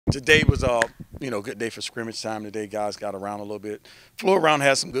Today was a good day for scrimmage time. Today guys got around a little bit. Flew around,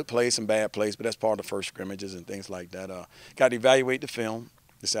 had some good plays, some bad plays, but that's part of the first scrimmages and things like that. Got to evaluate the film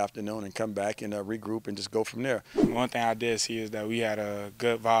this afternoon and come back and regroup and just go from there. One thing I did see is that we had a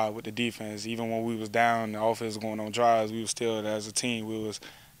good vibe with the defense. Even when we was down, the offense was going on drives, we was still, as a team, we was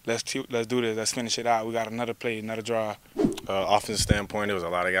let's do this, let's finish it out. We got another play, another drive. Offensive standpoint, there was a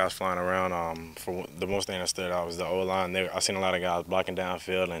lot of guys flying around. For the most thing that stood out was the O-line. I seen a lot of guys blocking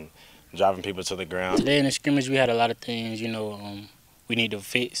downfield and driving people to the ground. Today in the scrimmage, we had a lot of things, we need to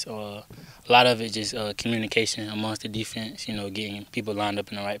fix. A lot of it just communication amongst the defense, getting people lined up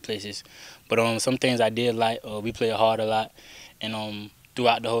in the right places. But some things I did like, we played hard a lot, and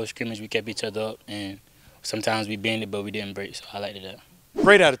throughout the whole scrimmage, we kept each other up, and sometimes we bended, but we didn't break, so I liked that.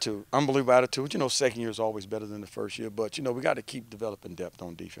 Great attitude, unbelievable attitude. Second year is always better than the first year, but we got to keep developing depth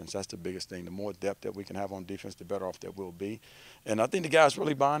on defense. That's the biggest thing. The more depth that we can have on defense, the better off that we'll be. And I think the guys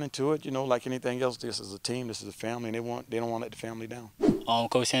really buying into it. Like anything else, this is a team, this is a family, and they don't want to let the family down.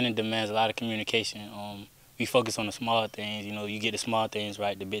 Coach Shannon demands a lot of communication. We focus on the small things. You get the small things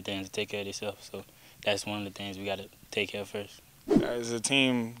right, the big things take care of themselves. So that's one of the things we got to take care of first. As a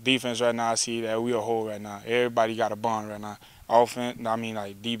team defense right now, I see that we a whole right now. Everybody got a bond right now. Offense,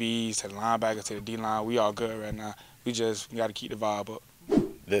 like DBs to the linebackers to the D-line, we all good right now. We got to keep the vibe up.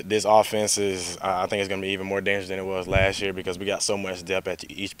 This offense is, I think it's going to be even more dangerous than it was last year because we got so much depth at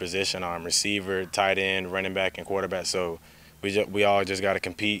each position, receiver, tight end, running back, and quarterback. So we all just got to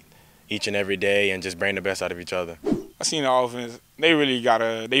compete each and every day and just bring the best out of each other. I seen the offense. They really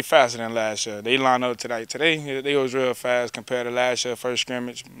they faster than last year. They line up today. They was real fast compared to last year, first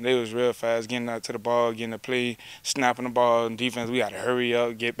scrimmage. They was real fast, getting out to the ball, getting the play, snapping the ball. And defense, we got to hurry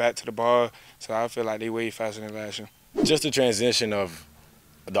up, get back to the ball. So I feel like they way faster than last year. Just the transition of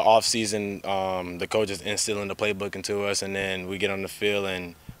the off season, the coaches instilling the playbook into us, and then we get on the field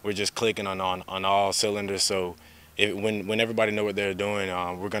and we're just clicking on all cylinders. So when everybody know what they're doing,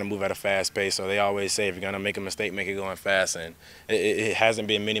 we're going to move at a fast pace. So they always say if you're going to make a mistake, make it going fast. And it hasn't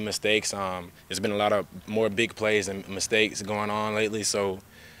been many mistakes. There's been a lot of more big plays and mistakes going on lately. So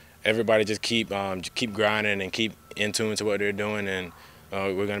everybody just keep grinding and keep in tune to what they're doing, and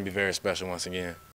we're going to be very special once again.